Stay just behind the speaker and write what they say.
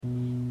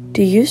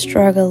Do you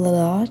struggle a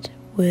lot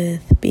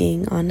with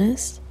being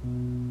honest?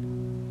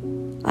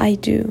 I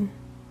do.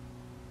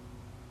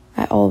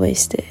 I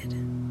always did.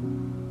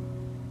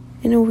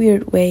 In a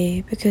weird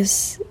way,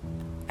 because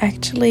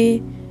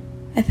actually,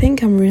 I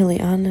think I'm really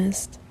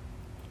honest.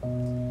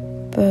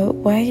 But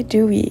why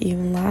do we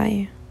even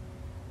lie?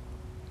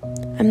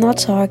 I'm not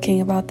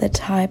talking about the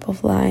type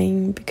of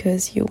lying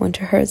because you want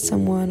to hurt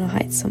someone or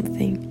hide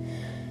something.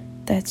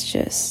 That's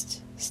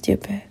just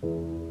stupid.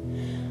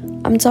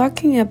 I'm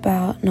talking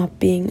about not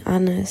being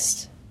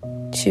honest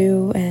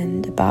to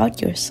and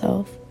about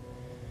yourself,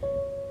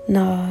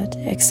 not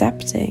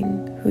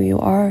accepting who you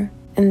are,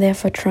 and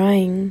therefore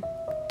trying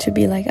to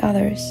be like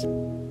others.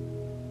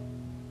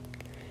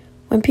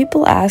 When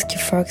people ask you,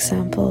 for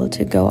example,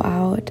 to go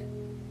out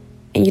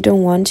and you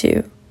don't want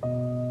to,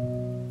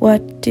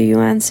 what do you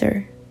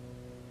answer?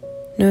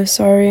 No,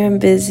 sorry, I'm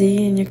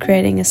busy, and you're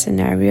creating a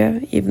scenario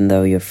even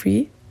though you're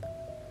free?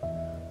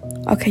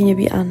 Or can you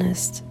be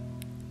honest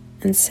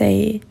and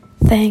say,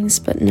 thanks,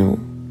 but no.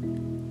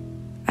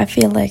 I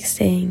feel like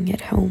staying at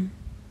home.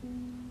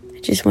 I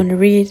just want to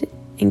read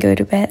and go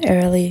to bed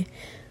early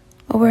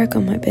or work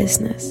on my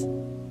business.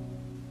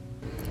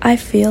 I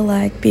feel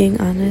like being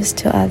honest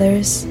to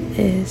others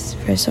is,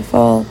 first of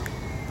all,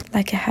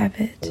 like a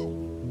habit.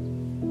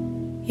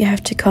 You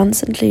have to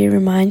constantly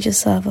remind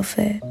yourself of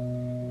it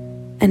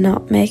and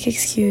not make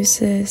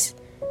excuses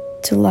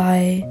to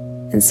lie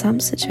in some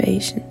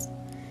situations.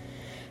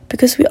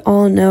 Because we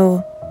all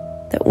know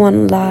that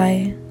one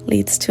lie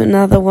leads to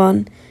another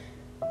one,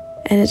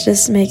 and it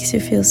just makes you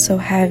feel so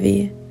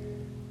heavy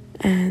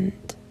and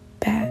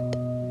bad.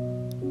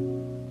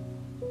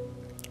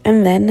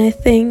 And then I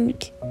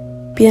think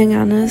being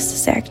honest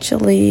is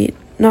actually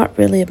not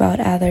really about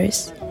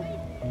others,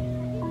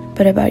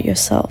 but about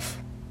yourself.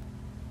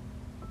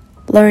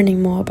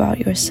 Learning more about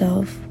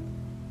yourself.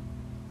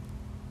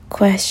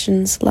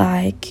 Questions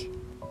like,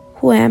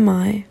 who am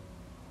I?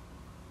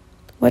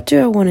 What do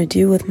I want to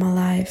do with my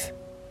life?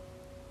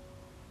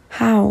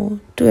 How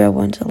do I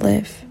want to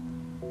live?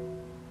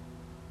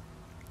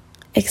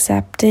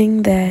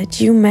 Accepting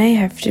that you may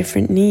have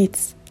different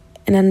needs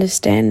and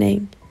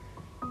understanding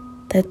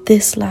that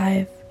this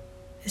life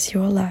is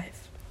your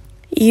life.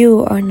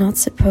 You are not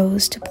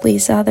supposed to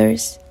please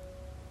others,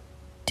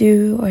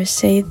 do or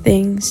say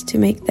things to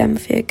make them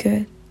feel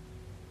good.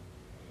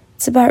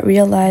 It's about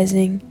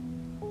realizing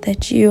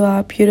that you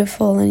are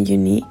beautiful and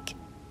unique,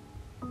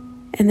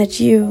 and that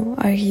you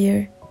are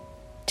here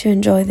to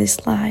enjoy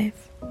this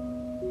life.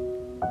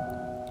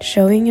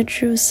 Showing your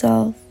true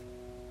self,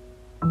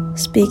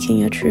 speaking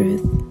your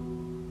truth,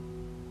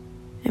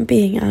 and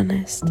being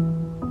honest.